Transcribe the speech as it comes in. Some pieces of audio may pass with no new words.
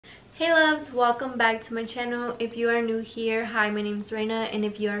Hey loves, welcome back to my channel. If you are new here, hi, my name is Reina, and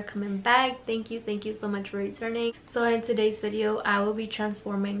if you are coming back, thank you so much for returning. So in today's video, I will be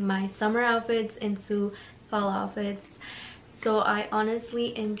transforming my summer outfits into fall outfits. So I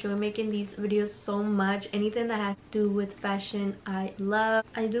honestly enjoy making these videos so much. Anything that has to do with fashion, I love.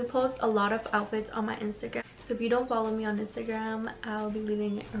 I do post a lot of outfits on my Instagram. So if you don't follow me on Instagram, I'll be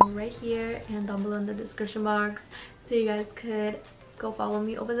leaving it right here and down below in the description box, so you guys could go follow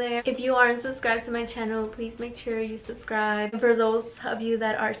me over there. If you aren't subscribed to my channel, please make sure you subscribe. And for those of you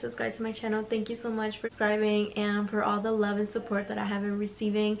that are subscribed to my channel, thank you so much for subscribing and for all the love and support that I have been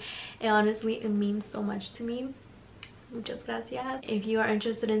receiving. And honestly, it means so much to me. Muchas gracias. If you are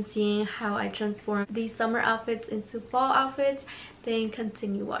interested in seeing how I transform these summer outfits into fall outfits, then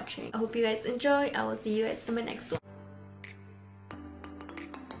continue watching. I hope you guys enjoy. I will see you guys in my next one.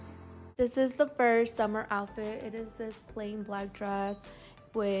 This is the first summer outfit. It is this plain black dress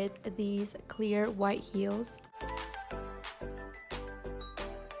with these clear white heels.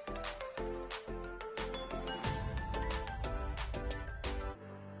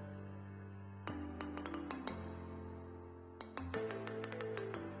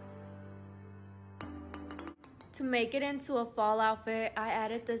 To make it into a fall outfit, I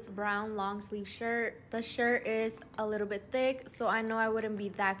added this brown long sleeve shirt. The shirt is a little bit thick, so I know I wouldn't be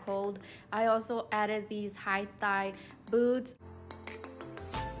that cold. I also added these high thigh boots.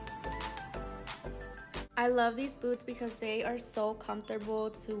 I love these boots because they are so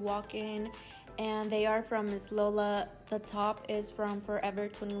comfortable to walk in, and they are from Miss Lola. The top is from Forever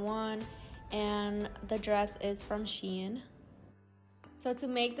 21 and the dress is from Shein. So to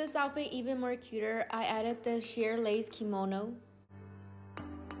make this outfit even more cuter, I added this sheer lace kimono.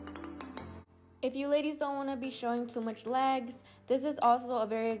 If you ladies don't want to be showing too much legs, this is also a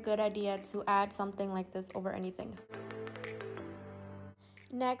very good idea to add something like this over anything.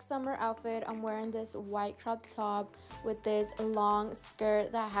 Next summer outfit, I'm wearing this white crop top with this long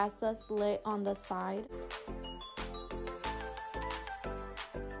skirt that has a slit on the side.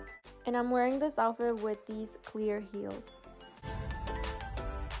 And I'm wearing this outfit with these clear heels.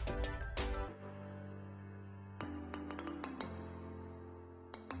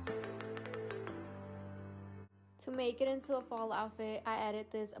 To make it into a fall outfit, I added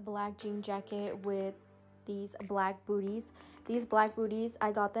this black jean jacket with these black booties. These black booties,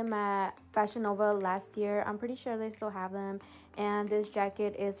 I got them at Fashion Nova last year. I'm pretty sure they still have them. And this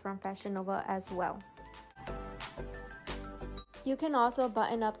jacket is from Fashion Nova as well. You can also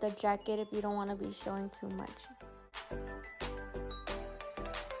button up the jacket if you don't want to be showing too much.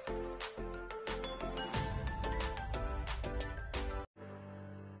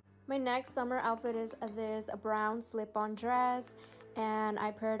 My next summer outfit is this brown slip-on dress, and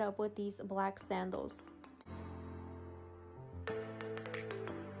I paired up with these black sandals.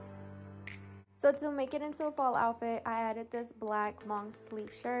 So to make it into a fall outfit, I added this black long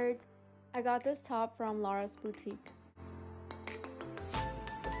sleeve shirt. I got this top from Laura's Boutique.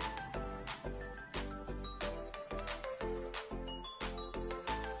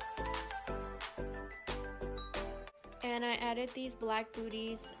 And I added these black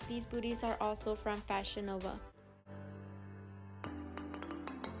booties. These booties are also from Fashion Nova.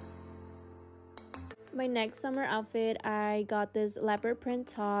 My next summer outfit, I got this leopard print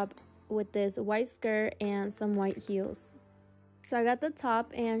top with this white skirt and some white heels. So I got the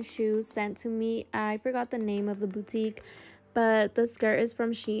top and shoes sent to me. I forgot the name of the boutique, but the skirt is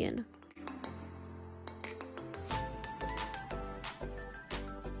from Shein.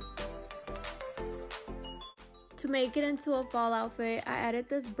 To make it into a fall outfit, I added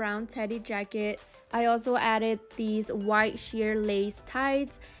this brown teddy jacket. I also added these white sheer lace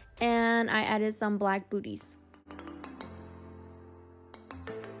tights, and I added some black booties.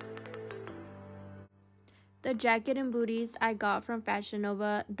 The jacket and booties I got from Fashion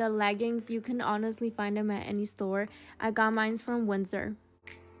Nova. The leggings, you can honestly find them at any store. I got mine from Windsor.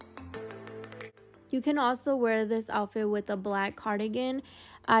 You can also wear this outfit with a black cardigan.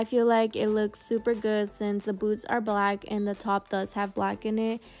 I feel like it looks super good since the boots are black and the top does have black in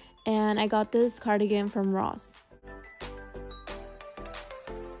it. And I got this cardigan from Ross.